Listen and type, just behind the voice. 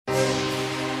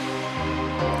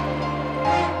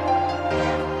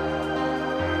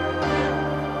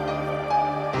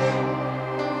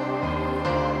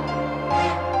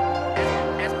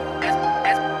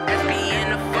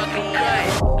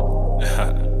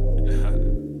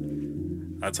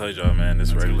I told y'all, man,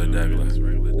 this regular degular.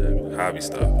 Hobby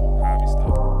stuff.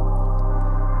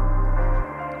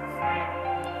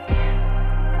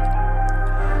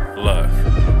 Look,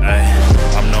 ayy,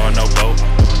 I'm knowing no boat.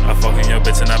 I fucking your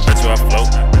bitch and I bet you I float.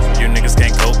 You niggas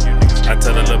can't cope. I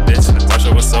tell the little bitch, wash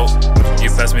her with soap. You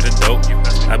pass me the dope.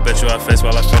 I bet you I face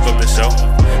while I fuck up the show.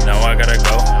 Now I gotta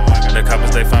go. The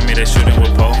coppers, they find me, they shooting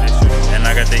with pole. And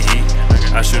I got the heat.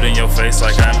 I shoot in your face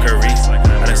like I'm Curry.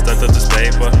 I done stuck up this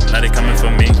paper, now they coming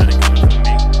for me.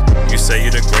 You say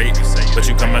you the great, but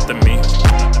you come after me.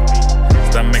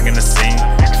 Stop making a scene.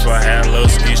 Before I had a little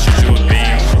ski, shoot you a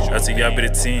beam. That's y'all be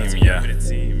the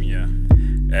team, yeah.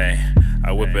 Hey,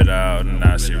 I whip it out, and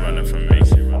now she running from me.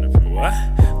 What?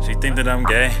 She think that I'm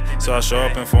gay, so I show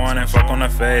up in foreign and fuck on her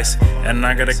face. And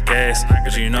I got a case,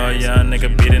 but you know a young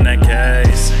nigga beating that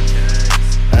case.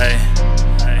 Hey,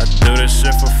 I do this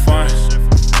shit for fun.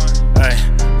 Hey,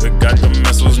 we got the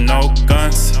missiles, no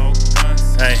guns.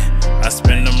 Hey, I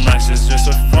spend them lashes just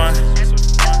for fun.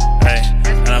 Hey,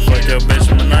 and I fuck your bitch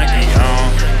with my Nike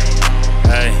on.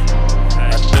 Hey,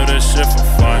 I do this shit for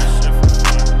fun.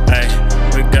 Hey,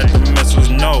 we got the missiles,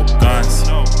 no guns.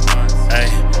 Hey,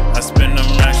 I spend them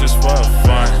lashes for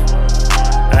fun.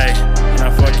 Hey, and I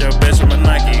fuck your bitch with my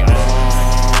Nike on.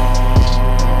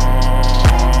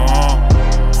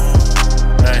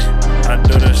 Hey, I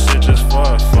do this shit just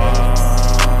for fun.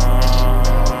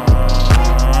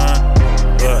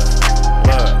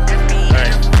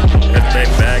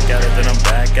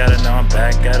 Now I'm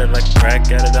back at it like a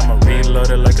crack at it. I'ma reload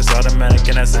it like it's automatic.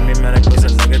 And that semi-matic was a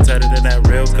nigga tighter than that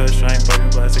real kush. I ain't fucking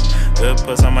plastic. Good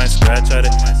puss, I might scratch at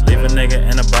it. Leave a nigga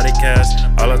in a body cast.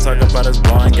 All I talk about is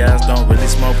blowing gas. Don't really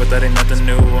smoke, but that ain't nothing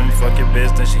new. I'ma fuck your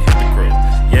bitch, then she hit the crew.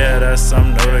 Yeah, that's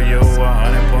something new to you.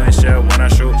 100-point shell when I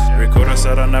shoot. Recruiter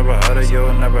said I never heard of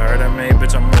you. Never heard of me,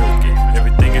 bitch, I'm Mooky.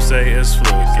 Everything you say is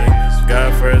fluky.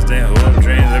 God first, then who I'm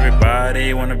dreams.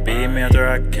 Everybody wanna be me after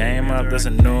I came up. That's a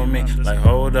new me. Like,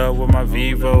 hold up with my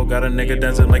Vivo. Got a nigga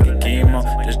dancing like a chemo.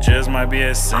 This just might be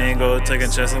a single. Taking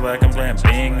chances like I'm playing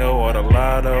bingo or the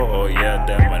lotto. Oh yeah,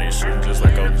 that money shooting just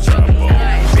like a Chapo.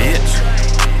 Bitch.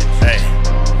 Hey,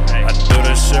 I do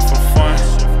this shit for fun.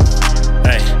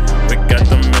 Hey, we got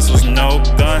the missiles, no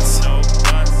guns.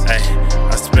 Hey,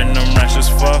 I spend them rashes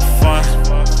for fun.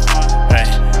 Hey,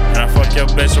 and I fuck your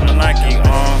bitch with my Nike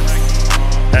on.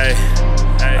 Hey,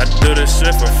 I do this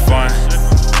shit for fun.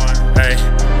 Hey,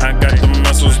 I got the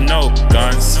muscles, no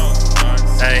guns.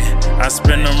 Hey, I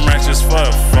spend them rashes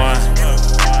for fun.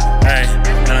 Hey,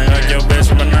 and I got your bitch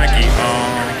with my Nike on.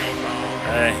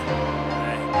 Hey,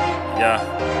 yeah,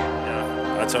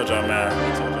 I told y'all,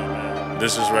 man.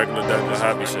 This is regular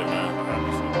hobby shit, man.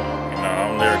 You know,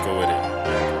 I'm lyrical with it.